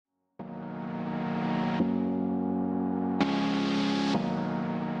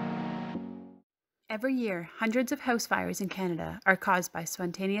Every year, hundreds of house fires in Canada are caused by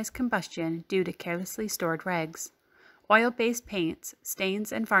spontaneous combustion due to carelessly stored rags. Oil-based paints,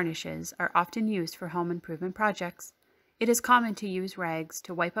 stains, and varnishes are often used for home improvement projects. It is common to use rags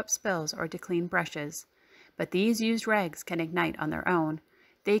to wipe up spills or to clean brushes, but these used rags can ignite on their own.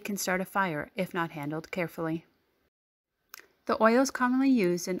 They can start a fire if not handled carefully. The oils commonly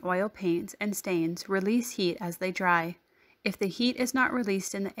used in oil paints and stains release heat as they dry. If the heat is not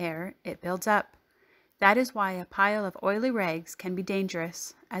released in the air, it builds up. That is why a pile of oily rags can be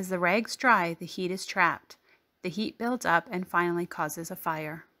dangerous. As the rags dry, the heat is trapped. The heat builds up and finally causes a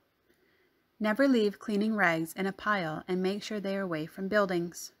fire. Never leave cleaning rags in a pile and make sure they are away from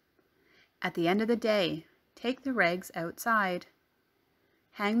buildings. At the end of the day, take the rags outside.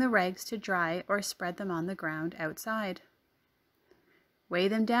 Hang the rags to dry or spread them on the ground outside. Weigh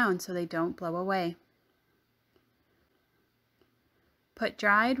them down so they don't blow away. Put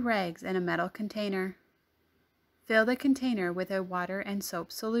dried rags in a metal container. Fill the container with a water and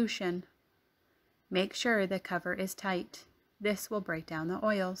soap solution. Make sure the cover is tight. This will break down the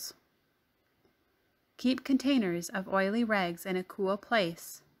oils. Keep containers of oily rags in a cool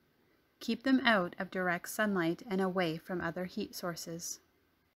place. Keep them out of direct sunlight and away from other heat sources.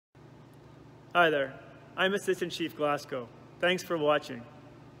 Hi there, I'm Assistant Chief Glasgow. Thanks for watching.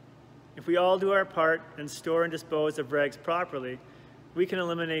 If we all do our part and store and dispose of rags properly, we can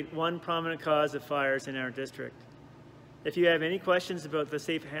eliminate one prominent cause of fires in our district. If you have any questions about the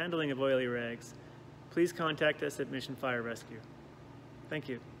safe handling of oily rags, please contact us at Mission Fire Rescue. Thank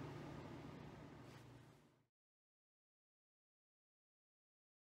you.